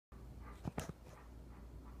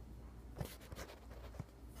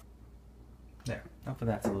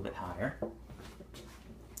Hopefully that's a little bit higher.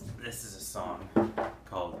 This is a song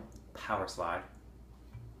called Powerslide,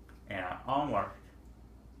 and I almost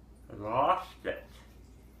lost it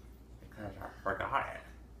because I forgot it.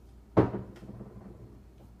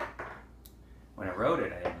 When I wrote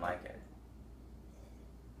it, I didn't like it.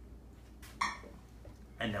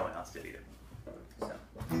 And no one else did either. So,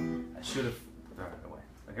 I should have thrown it away.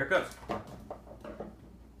 But here it goes.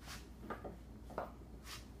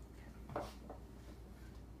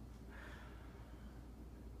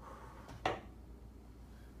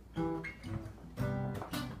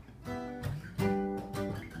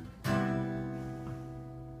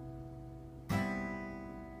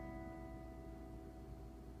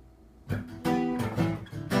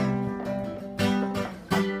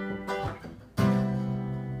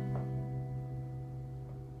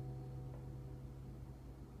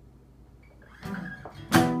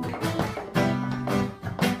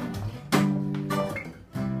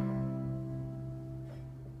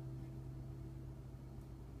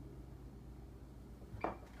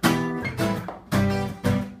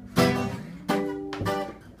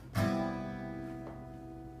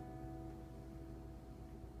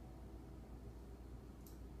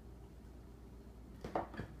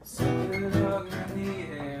 So dog in the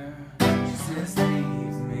air, she says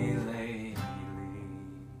leaves me lately.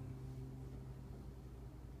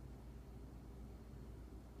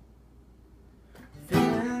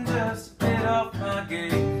 Feeling just a bit off my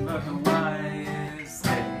game, but the why saves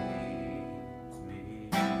me.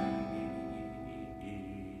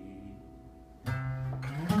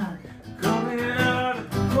 Coming out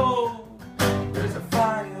of the cold, there's a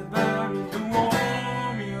fire burning to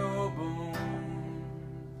warm your bones.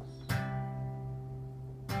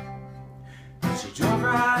 She drove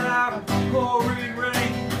right out of the pouring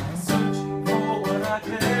rain, searching for what I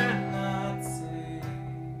cannot say.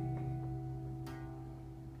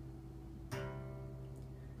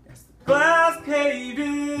 As the glass caved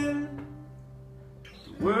in,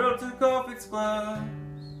 the world took off its gloves.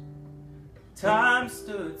 Time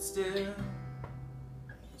stood still,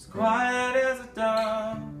 as quiet as a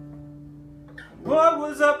dove. What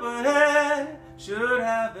was up ahead should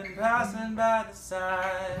have been passing by the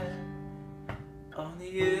side, on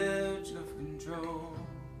the edge of control,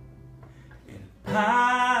 in a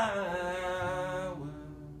power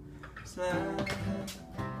slide.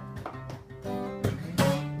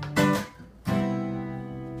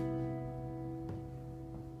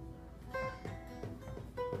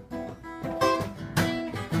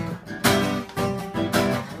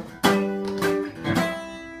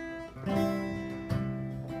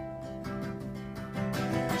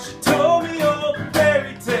 She told me all the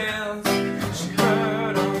fairy tales she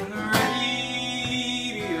heard on the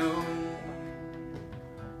radio,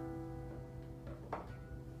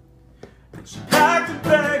 and she packed her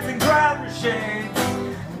bags and grabbed her shades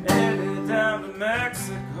and headed down to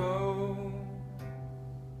Mexico.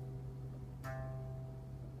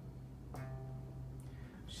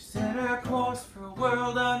 She set her course for a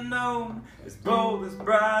world unknown, as bold as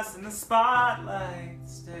brass in the spotlight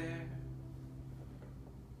stare.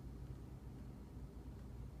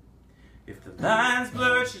 If the lines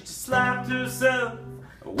blurred, she just slapped herself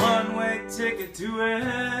a one-way ticket to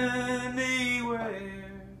anywhere.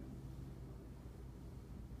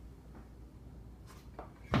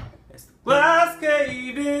 As the glass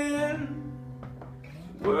caved in,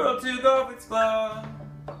 the world took off its gloves.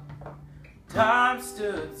 Time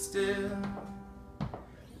stood still,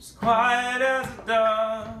 as quiet as a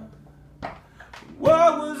dove.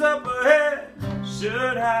 What was up ahead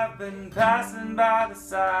should have been passing by the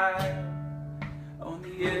side, on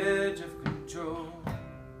the edge of control,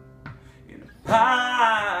 in a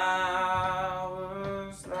power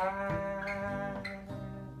slide.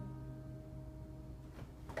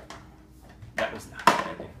 That was not the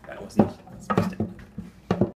ending. That was not supposed to